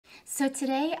So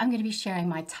today I'm going to be sharing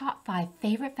my top 5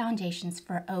 favorite foundations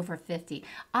for over 50.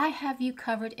 I have you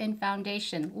covered in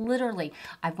foundation. Literally,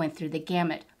 I went through the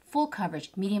gamut, full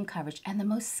coverage, medium coverage, and the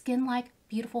most skin-like,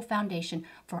 beautiful foundation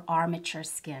for our mature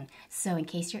skin. So in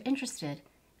case you're interested,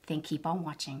 then keep on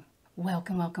watching.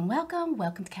 Welcome, welcome, welcome.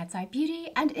 Welcome to Cat's Eye Beauty.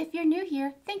 And if you're new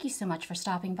here, thank you so much for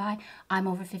stopping by. I'm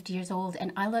over 50 years old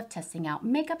and I love testing out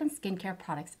makeup and skincare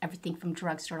products, everything from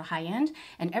drugstore to high-end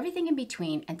and everything in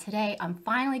between. And today I'm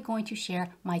finally going to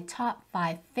share my top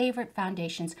 5 favorite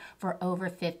foundations for over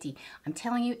 50. I'm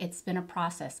telling you, it's been a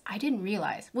process. I didn't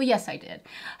realize, well, yes, I did,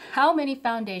 how many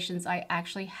foundations I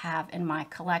actually have in my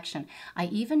collection. I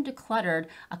even decluttered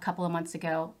a couple of months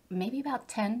ago, maybe about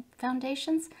 10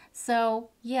 foundations. So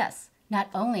yes, not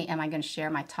only am I going to share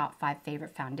my top 5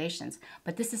 favorite foundations,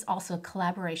 but this is also a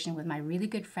collaboration with my really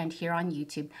good friend here on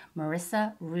YouTube,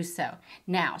 Marisa Russo.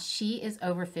 Now, she is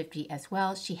over 50 as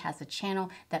well. She has a channel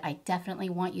that I definitely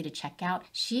want you to check out.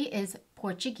 She is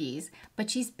Portuguese, but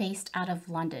she's based out of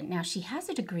London. Now, she has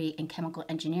a degree in chemical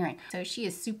engineering, so she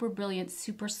is super brilliant,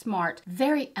 super smart,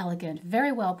 very elegant,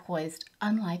 very well poised,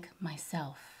 unlike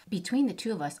myself. Between the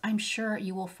two of us, I'm sure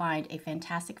you will find a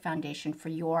fantastic foundation for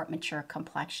your mature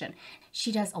complexion.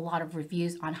 She does a lot of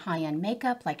reviews on high-end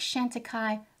makeup like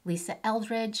Chantecaille, Lisa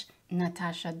Eldridge,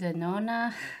 Natasha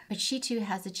Denona, but she too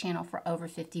has a channel for over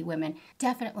 50 women.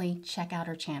 Definitely check out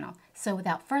her channel. So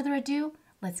without further ado,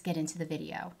 let's get into the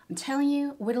video. I'm telling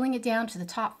you, whittling it down to the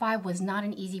top 5 was not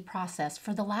an easy process.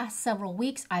 For the last several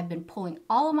weeks, I've been pulling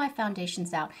all of my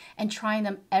foundations out and trying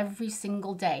them every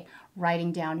single day,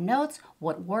 writing down notes,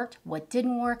 what worked, what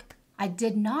didn't work. I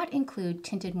did not include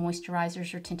tinted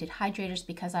moisturizers or tinted hydrators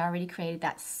because I already created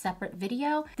that separate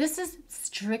video. This is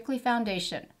strictly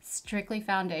foundation, strictly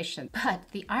foundation. But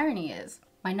the irony is,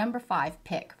 my number 5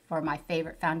 pick for my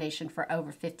favorite foundation for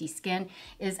over 50 skin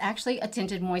is actually a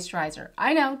tinted moisturizer.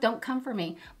 I know, don't come for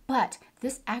me, but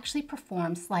this actually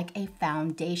performs like a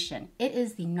foundation. It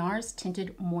is the NARS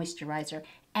Tinted Moisturizer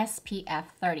SPF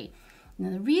 30. Now,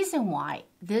 the reason why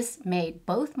this made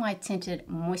both my tinted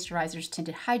moisturizers,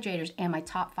 tinted hydrators, and my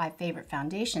top 5 favorite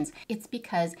foundations, it's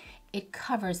because it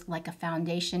covers like a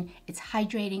foundation. It's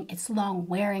hydrating, it's long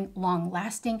wearing, long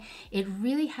lasting. It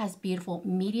really has beautiful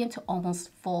medium to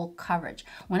almost full coverage.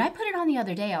 When I put it on the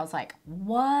other day, I was like,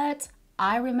 what?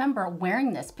 I remember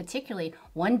wearing this particularly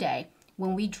one day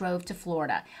when we drove to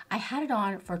Florida. I had it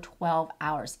on for 12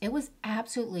 hours. It was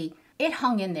absolutely, it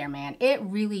hung in there, man. It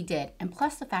really did. And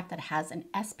plus the fact that it has an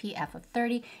SPF of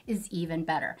 30 is even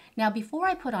better. Now, before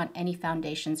I put on any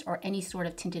foundations or any sort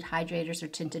of tinted hydrators or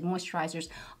tinted moisturizers,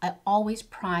 I always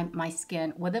prime my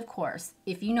skin with, of course,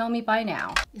 if you know me by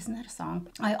now, isn't that a song?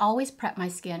 I always prep my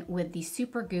skin with the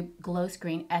SUPERGOOP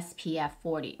GLOWSCREEN SPF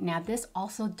 40. Now, this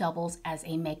also doubles as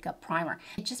a makeup primer.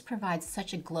 It just provides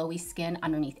such a glowy skin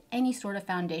underneath any sort of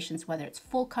foundations, whether it's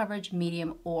full coverage,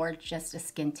 medium, or just a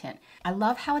skin tint. I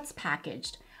love how it's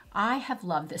packaged. I have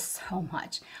loved this so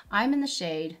much. I'm in the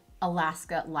shade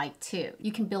Alaska Light 2.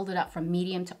 You can build it up from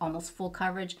medium to almost full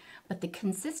coverage, but the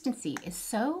consistency is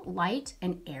so light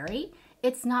and airy.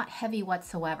 It's not heavy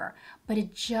whatsoever, but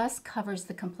it just covers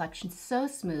the complexion so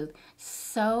smooth,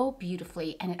 so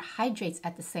beautifully, and it hydrates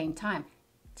at the same time.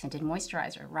 Tinted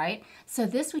moisturizer, right? So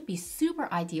this would be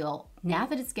super ideal now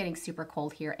that it's getting super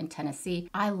cold here in Tennessee.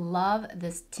 I love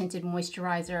this tinted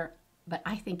moisturizer, but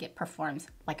I think it performs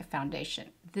like a foundation.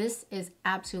 This is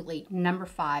absolutely number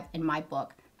 5 in my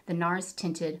book, the NARS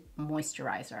Tinted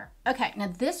Moisturizer. Okay,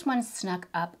 now this one snuck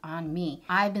up on me.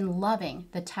 I've been loving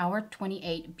the Tower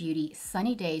 28 Beauty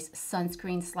Sunny Days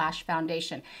sunscreen /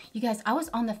 foundation. You guys, I was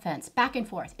on the fence, back and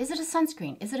forth. Is it a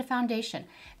sunscreen? Is it a foundation?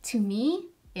 To me,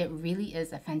 it really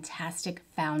is a fantastic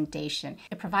foundation.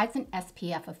 It provides an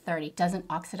SPF of 30, doesn't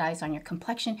oxidize on your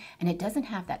complexion, and it doesn't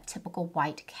have that typical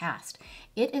white cast.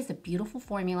 It is a beautiful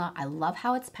formula. I love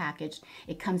how it's packaged.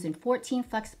 It comes in 14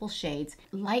 flexible shades,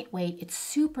 lightweight, it's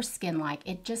super skin-like.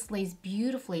 It just lays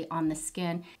beautifully on the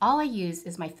skin. All I use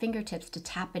is my fingertips to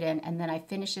tap it in, and then I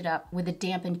finish it up with a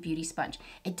dampened beauty sponge.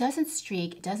 It doesn't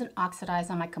streak, it doesn't oxidize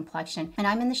on my complexion, and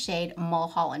I'm in the shade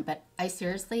Mulholland, but I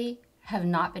seriously have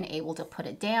not been able to put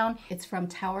it down. It's from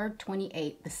Tower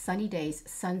 28, the Sunny Days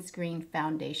Sunscreen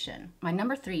Foundation. My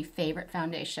number 3 favorite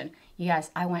foundation. You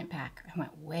guys, I went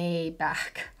way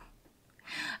back.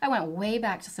 I went way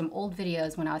back to some old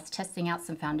videos when I was testing out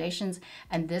some foundations,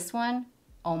 and this one,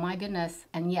 oh my goodness.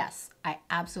 And yes, I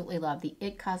absolutely love the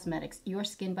IT Cosmetics Your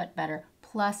Skin But Better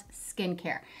Plus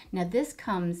Skincare. Now this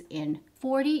comes in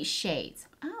 40 shades.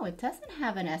 Oh, it doesn't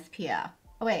have an SPF.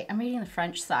 Oh wait, I'm reading the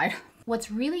French side.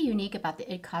 What's really unique about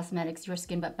the IT Cosmetics Your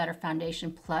Skin But Better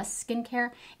Foundation Plus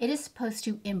Skincare, it is supposed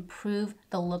to improve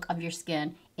the look of your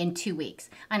skin in 2 weeks.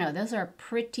 I know those are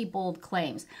pretty bold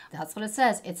claims. That's what it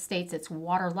says. It states it's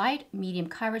water light, medium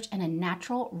coverage, and a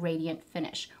natural radiant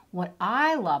finish. What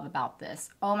I love about this,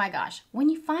 oh my gosh, when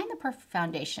you find the perfect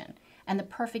foundation and the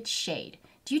perfect shade,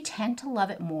 do you tend to love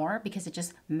it more because it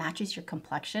just matches your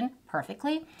complexion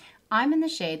perfectly? I'm in the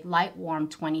shade Light Warm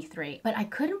 23, but I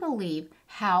couldn't believe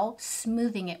how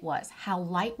smoothing it was, how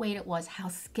lightweight it was, how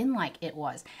skin-like it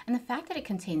was. And the fact that it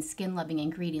contains skin-loving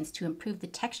ingredients to improve the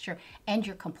texture and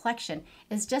your complexion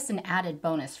is just an added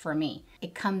bonus for me.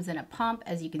 It comes in a pump.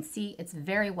 As you can see, it's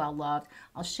very well loved.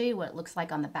 I'll show you what it looks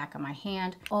like on the back of my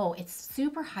hand. Oh, it's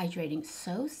super hydrating,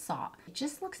 so soft. It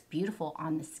just looks beautiful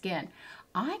on the skin.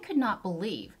 I could not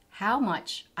believe how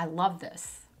much I love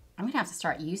this. I'm gonna have to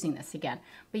start using this again.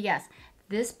 But yes,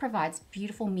 this provides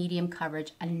beautiful medium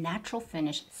coverage, a natural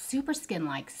finish, super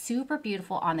skin-like, super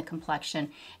beautiful on the complexion,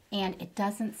 and it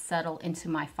doesn't settle into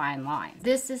my fine lines.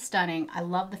 This is stunning. I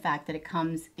love the fact that it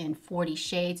comes in 40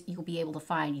 shades. You'll be able to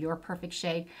find your perfect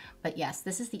shade. But yes,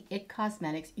 this is the IT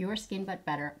Cosmetics Your Skin But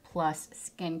Better Plus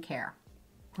Skincare.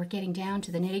 We're getting down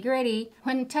to the nitty-gritty.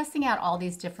 When testing out all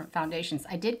these different foundations,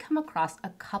 I did come across a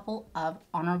couple of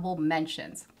honorable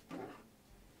mentions.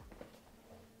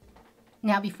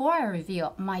 Now, before I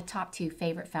reveal my top 2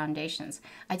 favorite foundations,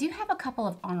 I do have a couple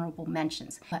of honorable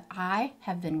mentions, but I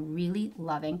have been really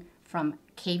loving from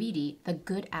KVD, the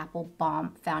Good Apple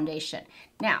Balm Foundation.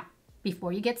 Now,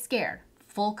 before you get scared,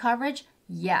 full coverage,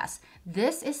 yes,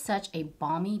 this is such a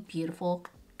balmy, beautiful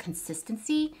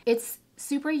consistency. It's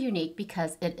super unique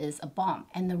because it is a balm.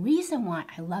 And the reason why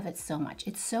I love it so much,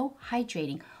 it's so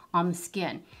hydrating on the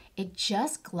skin. It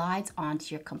just glides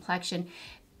onto your complexion.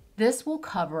 This will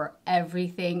cover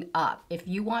everything up. If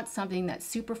you want something that's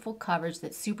super full coverage,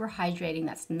 that's super hydrating,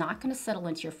 that's not going to settle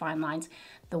into your fine lines,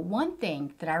 the one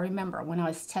thing that I remember when I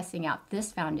was testing out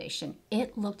this foundation,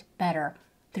 it looked better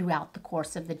throughout the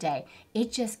course of the day. It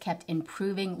just kept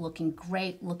improving, looking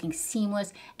great, looking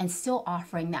seamless, and still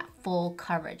offering that full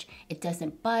coverage. It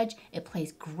doesn't budge. It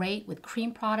plays great with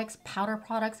cream products, powder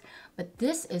products, but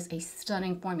this is a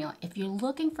stunning formula. If you're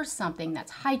looking for something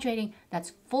that's hydrating,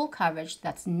 that's full coverage,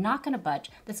 that's not gonna budge,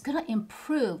 that's gonna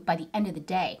improve by the end of the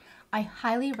day, I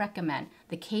highly recommend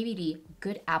the KVD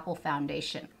Good Apple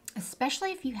Foundation,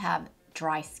 especially if you have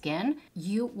dry skin.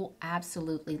 You will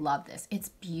absolutely love this. It's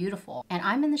beautiful. And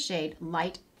I'm in the shade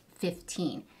Light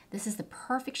 15. This is the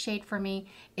perfect shade for me.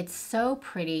 It's so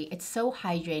pretty. It's so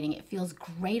hydrating. It feels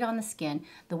great on the skin.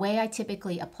 The way I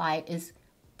typically apply it is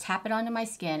tap it onto my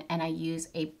skin and I use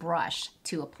a brush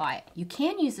to apply it. You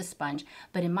can use a sponge,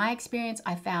 but in my experience,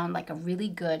 I found like a really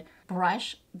good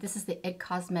brush. This is the IT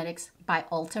Cosmetics by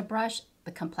Ulta brush,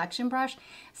 the complexion brush,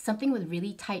 something with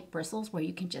really tight bristles where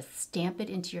you can just stamp it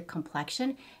into your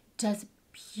complexion. It does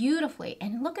beautifully.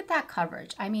 And look at that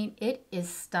coverage. I mean, it is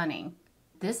stunning.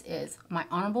 This is my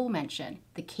honorable mention,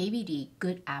 the KVD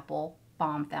Good Apple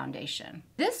Balm Foundation.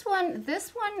 This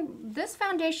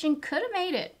foundation could have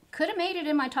made it. Could have made it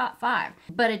in my top 5,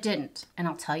 but it didn't, and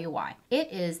I'll tell you why.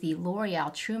 It is the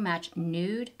L'Oreal True Match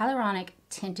Nude Hyaluronic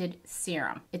Tinted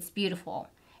Serum. It's beautiful.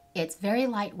 It's very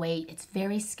lightweight, it's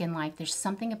very skin-like. There's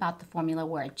something about the formula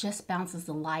where it just bounces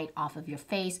the light off of your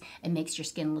face. It makes your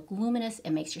skin look luminous, it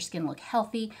makes your skin look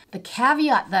healthy. The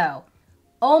caveat though,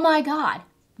 oh my God,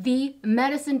 the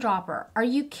medicine dropper. Are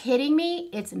you kidding me?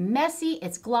 It's messy,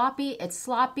 it's gloppy, it's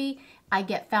sloppy. I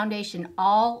get foundation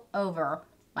all over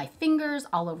my fingers,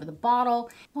 all over the bottle.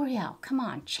 L'Oreal, come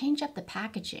on, change up the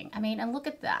packaging. I mean, and look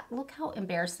at that. Look how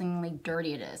embarrassingly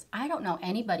dirty it is. I don't know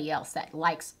anybody else that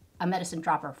likes a medicine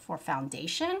dropper for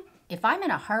foundation. If I'm in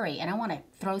a hurry and I want to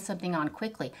throw something on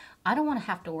quickly, I don't want to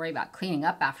have to worry about cleaning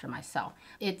up after myself.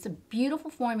 It's a beautiful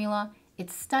formula.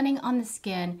 It's stunning on the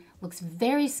skin, looks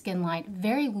very skin-like,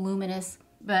 very luminous,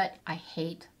 but I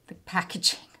hate the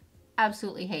packaging.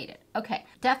 Absolutely hate it. Okay,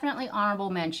 definitely honorable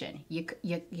mention. You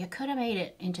could have made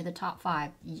it into the top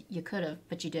 5. You could have,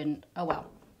 but you didn't. Oh well.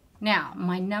 Now,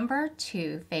 my number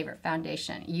 2 favorite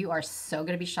foundation. You are so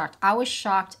gonna be shocked. I was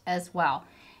shocked as well.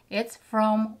 It's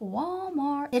from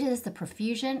Walmart. It is the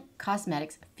Profusion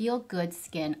Cosmetics Feel Good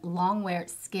Skin Longwear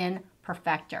Skin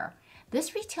Perfector.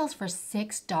 This retails for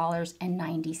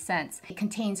 $6.90. It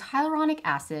contains hyaluronic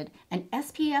acid, an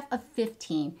SPF of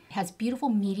 15, has beautiful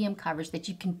medium coverage that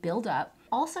you can build up,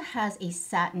 also has a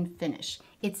satin finish.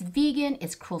 It's vegan,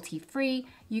 it's cruelty-free.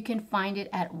 You can find it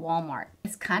at Walmart.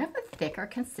 It's kind of a thicker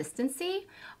consistency,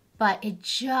 but it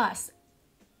just,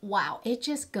 wow, it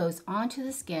just goes onto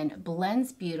the skin,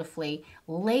 blends beautifully,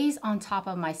 lays on top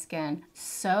of my skin.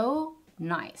 So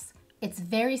nice. It's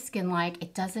very skin-like.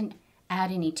 It doesn't add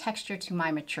any texture to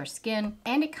my mature skin,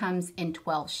 and it comes in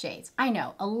 12 shades. I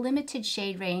know, a limited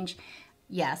shade range,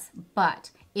 yes,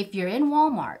 but If you're in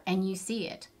Walmart and you see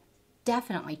it,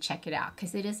 definitely check it out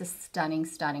because it is a stunning,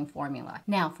 stunning formula.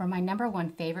 Now, for my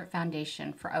 #1 favorite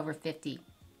foundation for over 50,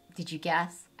 did you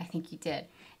guess? I think you did.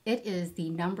 It is the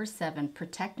 #7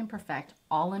 Protect and Perfect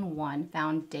All-in-One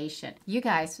Foundation. You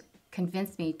guys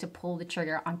convinced me to pull the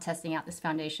trigger on testing out this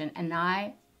foundation, and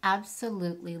I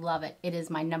absolutely love it. It is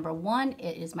my #1,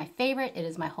 it is my favorite, it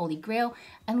is my holy grail,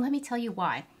 and let me tell you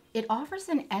why. It offers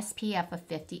an SPF of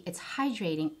 50, it's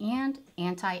hydrating and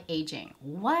anti-aging.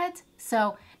 What?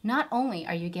 So not only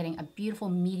are you getting a beautiful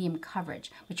medium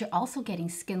coverage, but you're also getting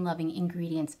skin-loving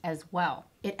ingredients as well.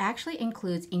 It actually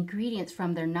includes ingredients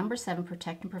from their #7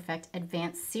 Protect and Perfect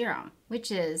Advanced Serum,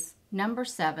 which is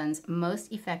 #7's most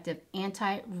effective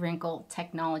anti-wrinkle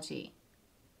technology.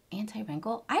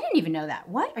 Anti-wrinkle? I didn't even know that.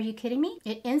 What? Are you kidding me?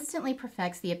 It instantly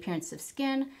perfects the appearance of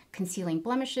skin, concealing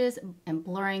blemishes and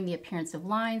blurring the appearance of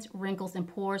lines, wrinkles, and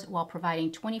pores while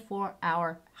providing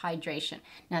 24-hour hydration.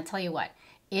 Now, I'll tell you what,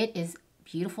 it is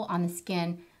beautiful on the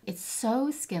skin. It's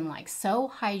so skin-like,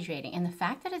 so hydrating, and the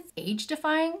fact that it's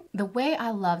age-defying, the way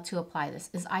I love to apply this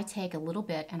is I take a little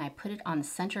bit and I put it on the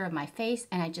center of my face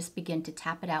and I just begin to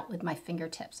tap it out with my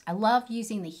fingertips. I love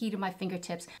using the heat of my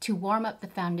fingertips to warm up the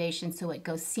foundation so it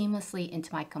goes seamlessly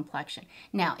into my complexion.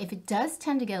 Now, if it does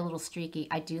tend to get a little streaky,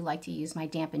 I do like to use my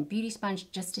dampened beauty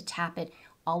sponge just to tap it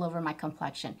all over my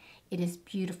complexion. It is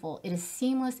beautiful, it is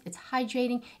seamless, it's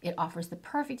hydrating, it offers the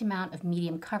perfect amount of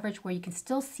medium coverage where you can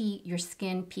still see your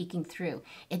skin peeking through.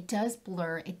 It does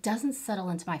blur, it doesn't settle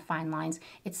into my fine lines.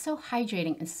 It's so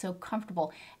hydrating and so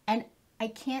comfortable, and I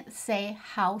can't say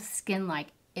how skin-like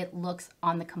it looks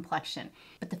on the complexion.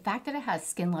 But the fact that it has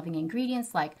skin-loving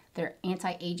ingredients like their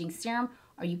anti-aging serum,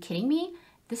 are you kidding me?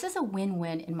 This is a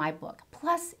win-win in my book.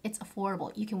 Plus, it's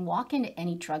affordable. You can walk into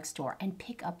any drugstore and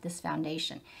pick up this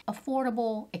foundation.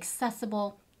 Affordable,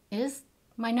 accessible. It is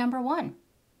my #1.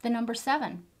 The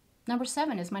 #7.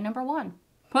 #7 is my #1.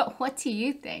 But what do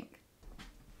you think?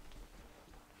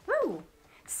 Woo!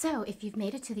 So if you've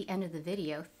made it to the end of the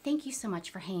video, thank you so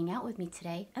much for hanging out with me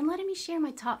today and letting me share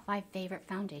my top 5 favorite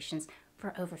foundations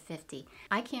for over 50.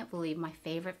 I can't believe my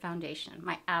favorite foundation,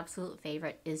 my absolute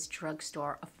favorite, is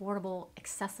drugstore, affordable,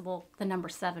 accessible. The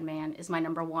 #7, man, is my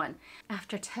 #1.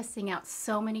 After testing out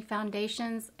so many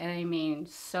foundations, and I mean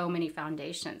so many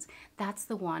foundations, that's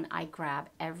the one I grab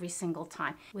every single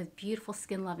time. With beautiful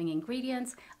skin-loving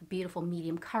ingredients, a beautiful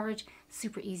medium coverage,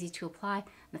 super easy to apply,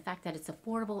 and the fact that it's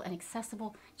affordable and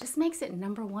accessible just makes it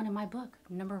 #1 in my book.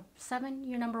 #7,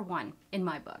 you're #1 in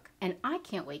my book. And I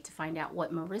can't wait to find out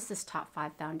what Marisa's top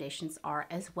 5 foundations are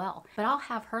as well. But I'll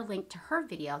have her link to her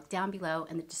video down below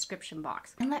in the description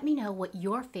box. And let me know what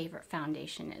your favorite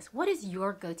foundation is. What is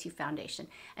your go-to foundation?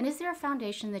 And is there a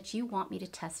foundation that you want me to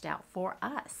test out for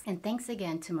us? And thanks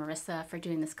again to Marisa for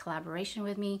doing this collaboration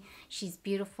with me. She's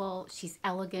beautiful, she's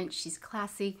elegant, she's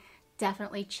classy.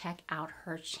 Definitely check out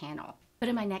her channel. But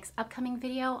in my next upcoming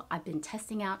video, I've been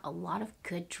testing out a lot of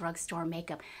good drugstore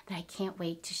makeup that I can't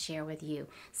wait to share with you.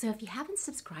 So if you haven't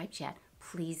subscribed yet,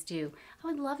 please do. I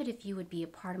would love it if you would be a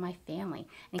part of my family.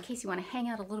 And in case you want to hang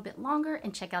out a little bit longer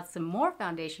and check out some more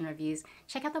foundation reviews,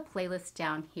 check out the playlist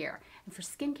down here. And for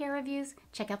skincare reviews,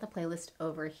 check out the playlist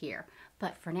over here.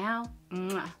 But for now,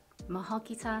 mahal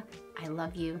kita, I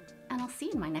love you, and I'll see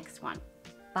you in my next one.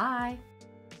 Bye.